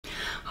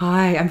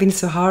Hi, I'm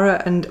Venus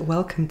O'Hara and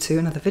welcome to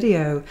another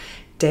video.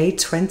 Day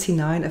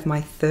 29 of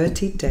my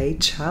 30-day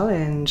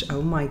challenge.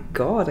 Oh my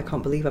god, I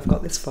can't believe I've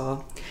got this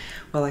far.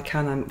 Well, I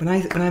can. When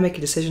I make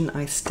a decision,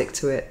 I stick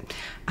to it.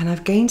 And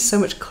I've gained so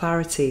much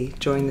clarity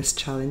during this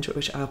challenge,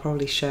 which I'll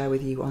probably share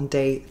with you on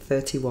day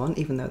 31,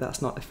 even though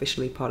that's not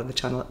officially part of the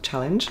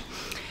challenge.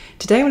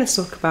 Today I want to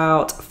talk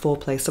about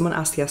foreplay. Someone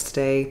asked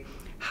yesterday,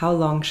 how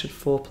long should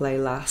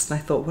foreplay last? And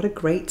I thought, what a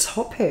great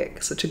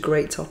topic, such a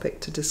great topic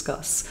to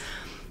discuss.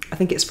 I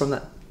think it's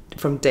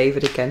from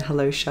David again.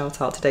 Hello, shout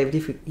out to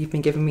David. You've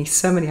been giving me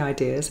so many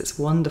ideas. It's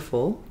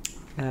wonderful.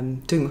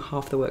 Doing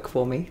half the work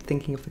for me,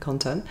 thinking of the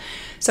content.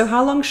 So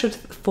how long should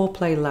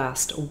foreplay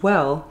last?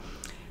 Well,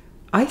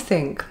 I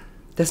think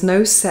there's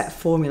no set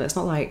formula. It's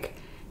not like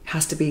it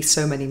has to be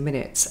so many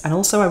minutes. And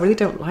also I really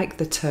don't like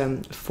the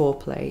term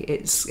foreplay.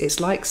 It's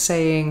like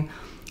saying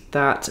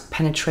that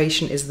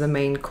penetration is the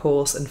main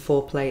course and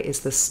foreplay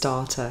is the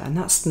starter. And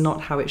that's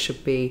not how it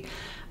should be.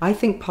 I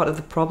think part of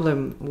the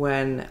problem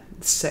when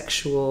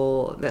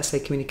sexual, let's say,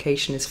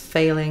 communication is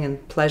failing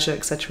and pleasure,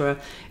 etc.,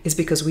 is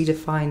because we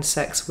define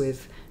sex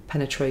with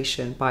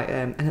penetration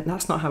and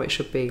that's not how it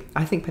should be.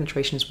 I think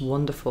penetration is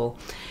wonderful,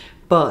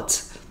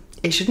 but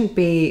it shouldn't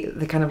be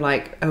the kind of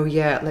like, oh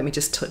yeah, let me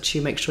just touch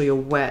you, make sure you're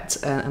wet,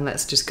 and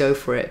let's just go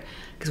for it.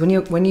 Because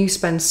when you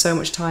spend so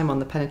much time on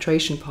the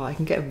penetration part, it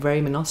can get very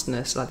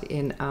monotonous, like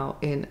in, out,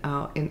 in,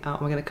 out, in, out.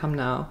 Am I going to come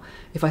now?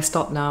 If I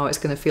stop now, it's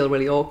going to feel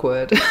really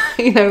awkward.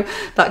 You know,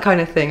 that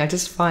kind of thing. I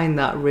just find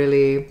that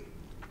really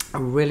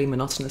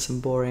monotonous and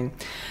boring.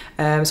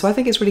 So I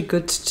think it's really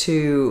good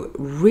to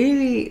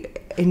really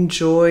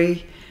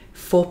enjoy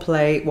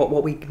foreplay,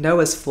 what we know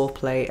as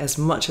foreplay, as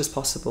much as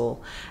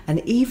possible. And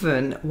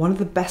even one of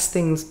the best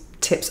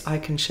tips I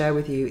can share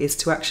with you is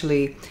to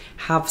actually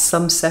have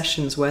some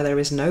sessions where there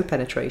is no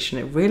penetration.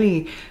 It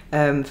really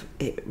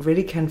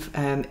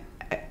can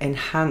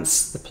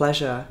enhance the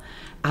pleasure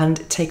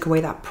and take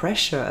away that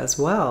pressure as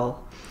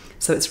well.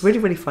 So it's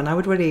really fun.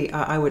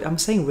 I'm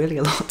saying really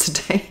a lot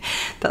today.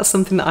 That's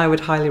something that I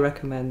would highly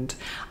recommend.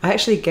 I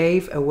actually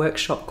gave a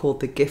workshop called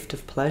The Gift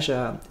of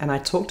Pleasure, and I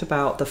talked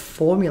about the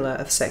formula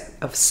of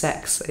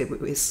sex. It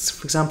is,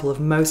 for example, of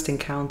most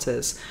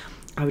encounters,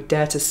 I would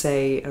dare to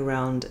say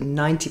around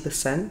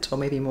 90% or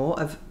maybe more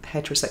of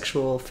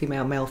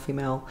heterosexual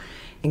male-female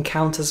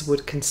encounters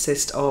would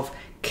consist of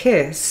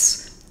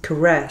kiss,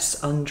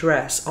 caress,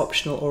 undress,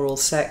 optional oral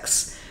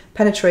sex,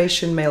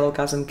 penetration, male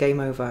orgasm,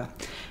 game over.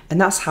 And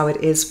that's how it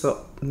is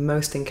for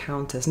most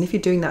encounters. And if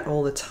you're doing that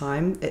all the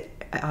time, it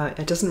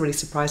doesn't really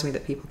surprise me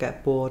that people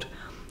get bored.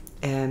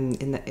 They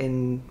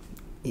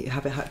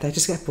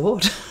just get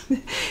bored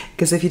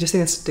because if you're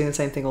just doing the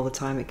same thing all the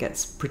time, it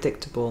gets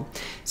predictable.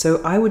 So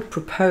I would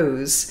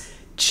propose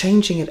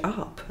changing it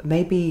up,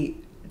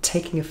 maybe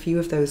taking a few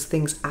of those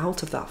things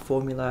out of that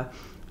formula,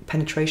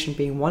 penetration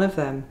being one of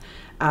them,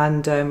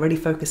 and really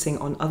focusing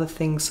on other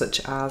things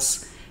such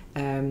as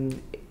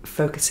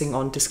focusing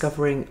on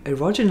discovering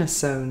erogenous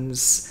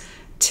zones,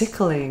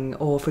 tickling,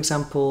 or for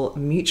example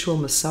mutual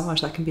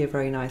massage. That can be a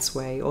very nice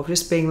way. Or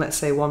just being, let's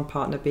say, one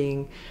partner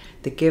being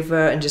the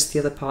giver and just the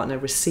other partner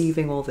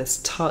receiving all this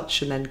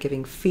touch and then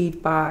giving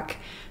feedback.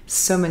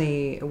 So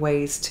many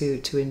ways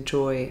to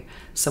enjoy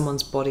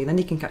someone's body, and then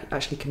you can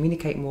actually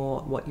communicate more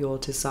what your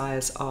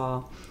desires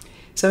are.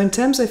 So in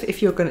terms of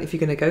if you're going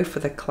to go for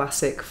the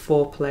classic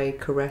foreplay,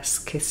 caress,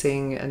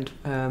 kissing,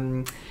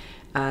 and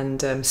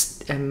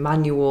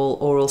manual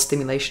oral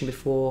stimulation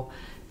before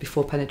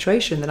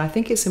penetration, then I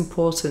think it's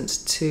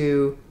important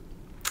to,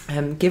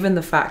 given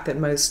the fact that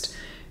most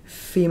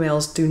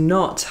females do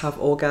not have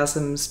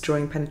orgasms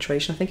during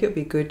penetration, I think it would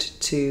be good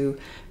to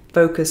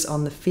focus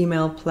on the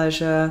female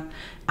pleasure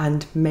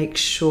and make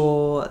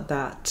sure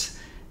that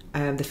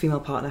the female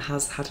partner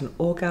has had an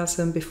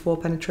orgasm before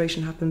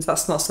penetration happens.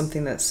 That's not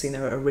something that's,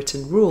 a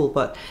written rule,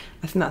 but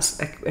I think that's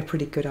a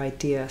pretty good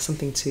idea,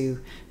 something to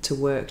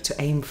work, to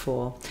aim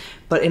for.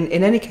 But in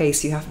any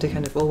case, you have to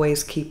kind of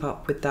always keep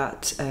up with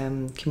that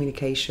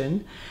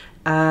communication,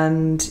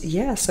 and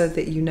yeah, so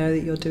that you know that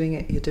you're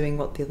doing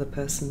what the other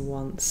person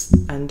wants.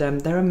 And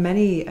there are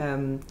many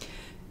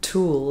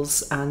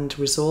tools and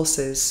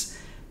resources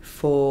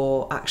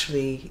for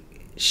actually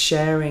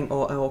sharing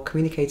or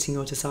communicating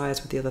your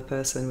desires with the other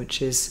person,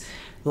 which is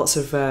lots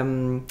of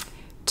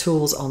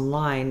tools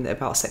online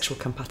about sexual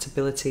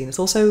compatibility. And it's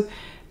also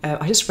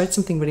I just read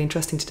something really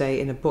interesting today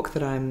in a book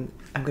that I'm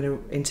going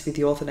to interview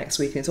the author next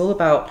week, and it's all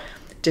about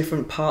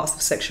different parts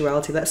of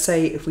sexuality. Let's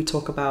say if we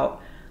talk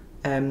about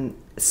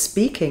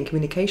speaking,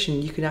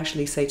 communication, you can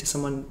actually say to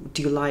someone,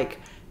 do you like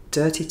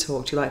dirty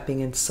talk? Do you like being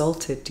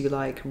insulted? Do you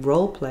like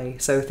role play?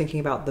 So thinking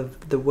about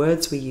the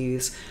words we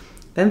use.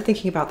 Then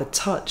thinking about the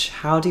touch,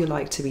 how do you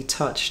like to be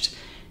touched?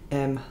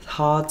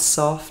 Hard,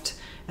 soft,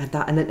 and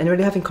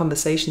really having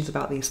conversations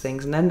about these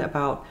things. And then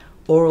about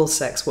oral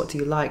sex, what do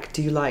you like?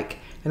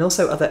 And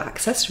also other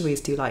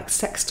accessories. Do you like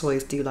sex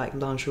toys? Do you like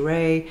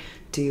lingerie?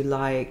 Do you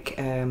like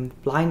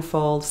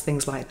blindfolds?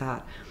 Things like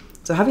that.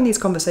 So having these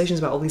conversations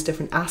about all these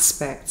different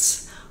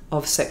aspects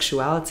of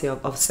sexuality,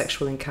 of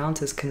sexual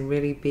encounters, can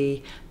really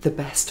be the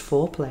best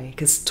foreplay.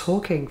 Because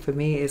talking for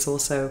me is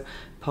also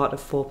part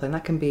of foreplay, and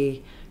that can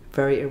be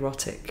very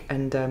erotic.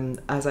 And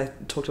as I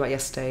talked about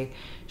yesterday,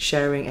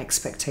 sharing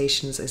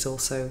expectations is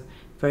also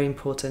very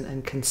important,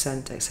 and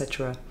consent,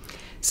 etc.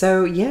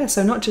 So yeah,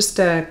 so not just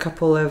a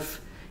couple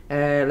of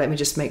let me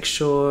just make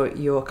sure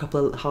you're a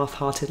couple of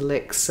half-hearted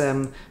licks,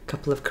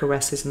 couple of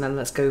caresses, and then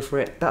let's go for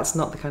it. That's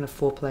not the kind of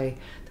foreplay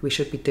that we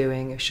should be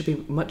doing. It should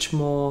be much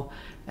more,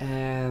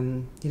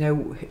 you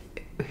know,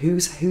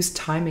 who's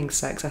timing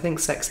sex. I think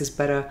sex is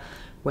better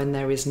when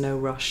there is no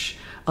rush,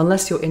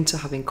 unless you're into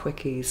having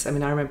quickies. I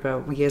mean, I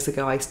remember years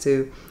ago I used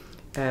to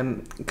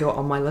go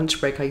on my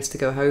lunch break. I used to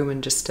go home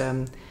and just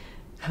and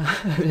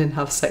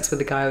have sex with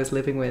the guy I was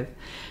living with,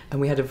 and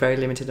we had a very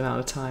limited amount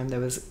of time. There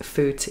was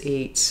food to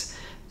eat,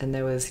 and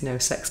there was, you know,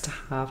 sex to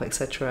have,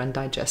 etc., and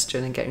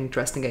digestion, and getting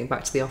dressed and getting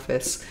back to the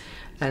office,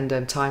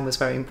 and time was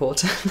very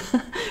important.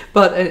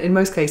 But in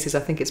most cases, I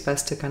think it's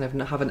best to kind of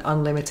have an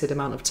unlimited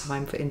amount of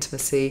time for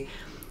intimacy,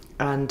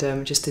 and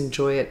just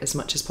enjoy it as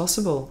much as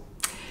possible.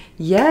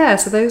 Yeah,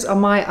 so those are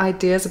my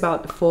ideas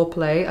about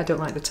foreplay. I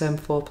don't like the term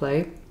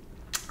foreplay.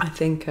 I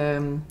think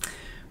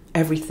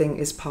everything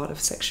is part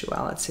of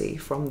sexuality,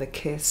 from the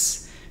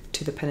kiss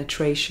to the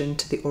penetration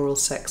to the oral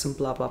sex and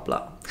blah blah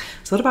blah.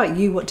 So what about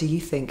you? What do you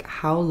think?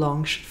 How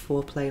long should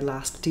foreplay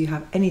last? Do you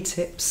have any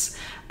tips?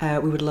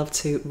 We would love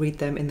to read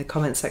them in the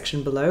comment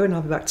section below, and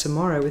I'll be back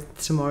tomorrow with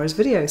tomorrow's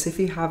video. So if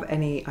you have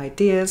any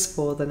ideas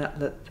for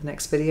the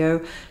next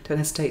video, don't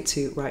hesitate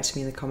to write to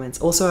me in the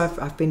comments. Also,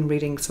 I've been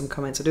reading some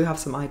comments. I do have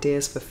some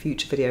ideas for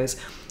future videos.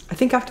 I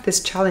think after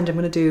this challenge I'm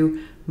going to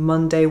do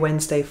Monday,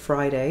 Wednesday,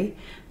 Friday,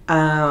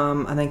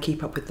 and then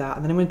keep up with that.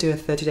 And then I'm going to do a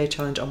 30-day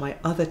challenge on my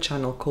other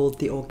channel called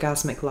The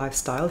Orgasmic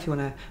Lifestyle, if you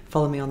want to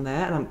follow me on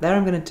there. And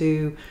I'm going to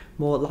do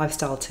more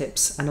lifestyle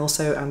tips, and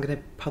also I'm going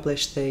to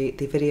publish the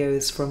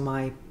videos from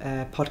my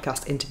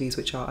podcast interviews,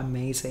 which are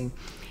amazing.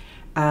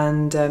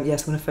 And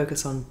yes, I'm going to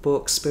focus on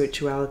books,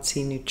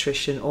 spirituality,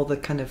 nutrition, all the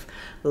kind of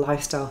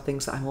lifestyle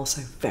things that I'm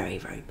also very,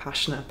 very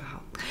passionate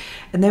about.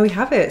 And there we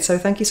have it. So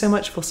thank you so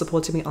much for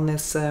supporting me on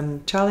this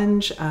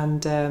challenge.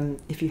 And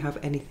if you have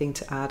anything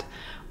to add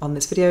on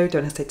this video,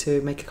 don't hesitate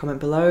to make a comment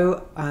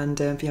below. And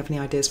if you have any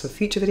ideas for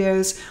future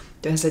videos,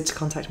 don't hesitate to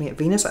contact me at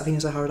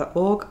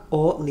venus@venusohara.org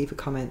or leave a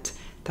comment.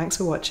 Thanks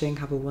for watching.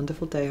 Have a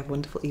wonderful day, have a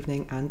wonderful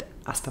evening, and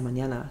hasta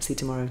mañana. See you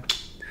tomorrow.